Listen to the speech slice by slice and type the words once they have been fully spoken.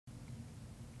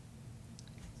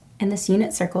In this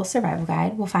unit circle survival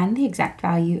guide, we'll find the exact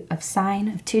value of sine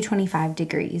of 225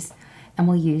 degrees, and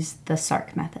we'll use the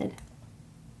S.A.R.C method.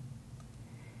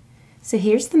 So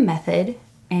here's the method,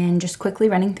 and just quickly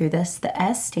running through this, the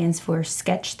S stands for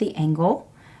sketch the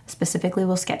angle. Specifically,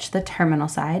 we'll sketch the terminal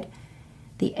side.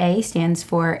 The A stands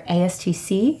for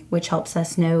A.S.T.C, which helps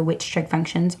us know which trig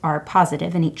functions are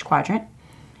positive in each quadrant.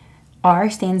 R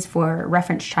stands for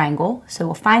reference triangle, so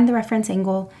we'll find the reference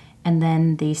angle and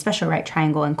then the special right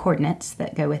triangle and coordinates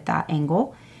that go with that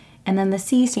angle. And then the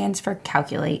C stands for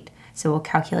calculate, so we'll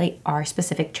calculate our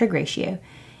specific trig ratio.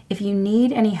 If you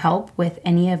need any help with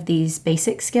any of these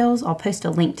basic skills, I'll post a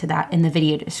link to that in the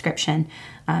video description,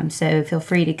 so feel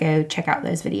free to go check out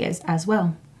those videos as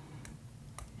well.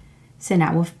 So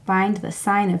now we'll find the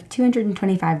sine of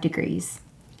 225 degrees.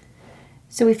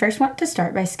 So we first want to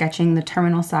start by sketching the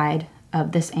terminal side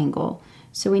of this angle.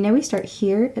 So we know we start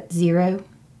here at 0.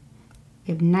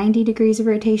 We have 90 degrees of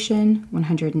rotation,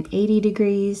 180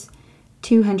 degrees,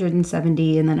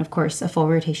 270, and then of course a full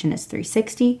rotation is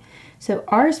 360. So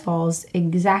ours falls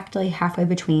exactly halfway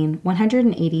between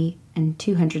 180 and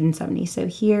 270. So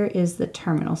here is the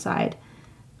terminal side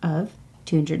of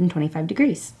 225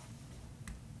 degrees.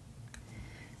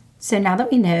 So now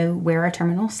that we know where our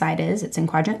terminal side is, it's in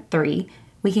quadrant 3,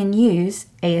 we can use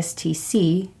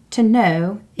A.S.T.C to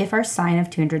know if our sine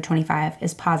of 225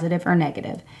 is positive or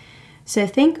negative. So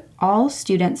think all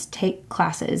students take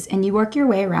classes and you work your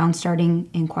way around starting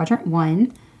in quadrant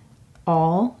 1,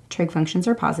 all trig functions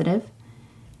are positive.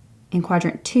 In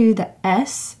quadrant 2, the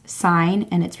S, sine,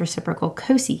 and its reciprocal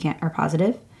cosecant are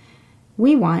positive.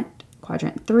 We want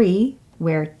quadrant 3,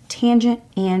 where tangent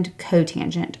and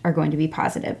cotangent are going to be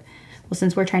positive. Well,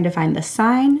 since we're trying to find the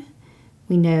sine,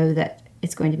 we know that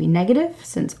it's going to be negative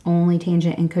since only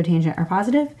tangent and cotangent are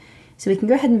positive. So we can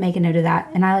go ahead and make a note of that,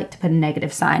 and I like to put a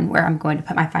negative sign where I'm going to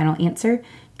put my final answer,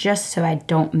 just so I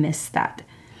don't miss that.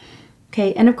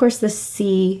 Okay, and of course the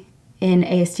C in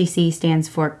A.S.T.C stands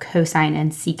for cosine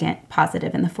and secant,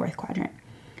 positive in the 4th quadrant.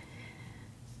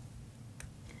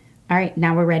 All right,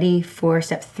 now we're ready for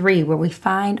step 3, where we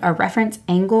find our reference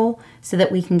angle so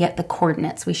that we can get the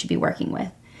coordinates we should be working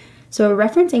with. So a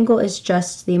reference angle is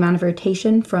just the amount of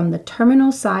rotation from the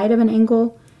terminal side of an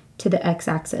angle to the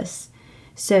x-axis.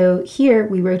 So here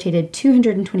we rotated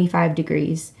 225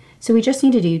 degrees, so we just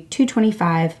need to do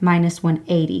 225 minus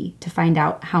 180 to find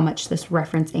out how much this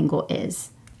reference angle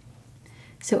is.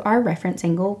 So our reference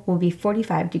angle will be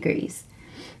 45 degrees.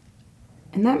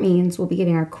 And that means we'll be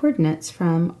getting our coordinates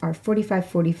from our 45,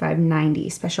 45, 90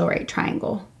 special right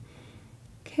triangle.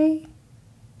 Okay,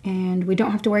 and we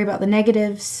don't have to worry about the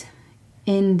negatives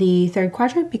in the 3rd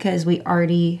quadrant because we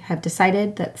already have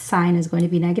decided that sine is going to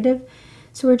be negative.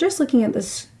 So we're just looking at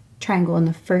this triangle in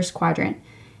the 1st quadrant,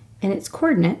 and its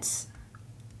coordinates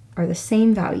are the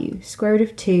same value, square root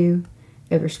of 2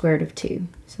 over square root of 2.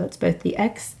 So that's both the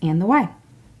x and the y.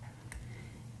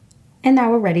 And now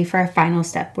we're ready for our final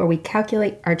step where we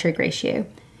calculate our trig ratio.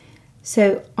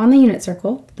 So on the unit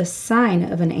circle, the sine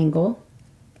of an angle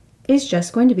is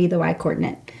just going to be the y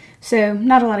coordinate. So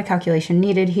not a lot of calculation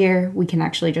needed here. We can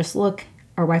actually just look.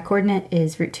 Our y coordinate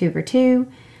is root 2 over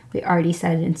 2. We already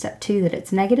said in step 2 that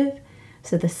it's negative.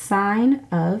 So the sine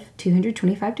of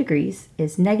 225 degrees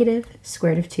is negative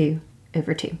square root of 2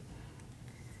 over 2.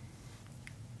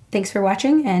 Thanks for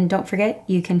watching, and don't forget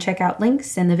you can check out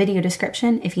links in the video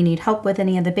description if you need help with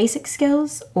any of the basic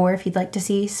skills or if you'd like to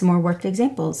see some more worked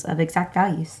examples of exact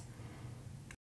values.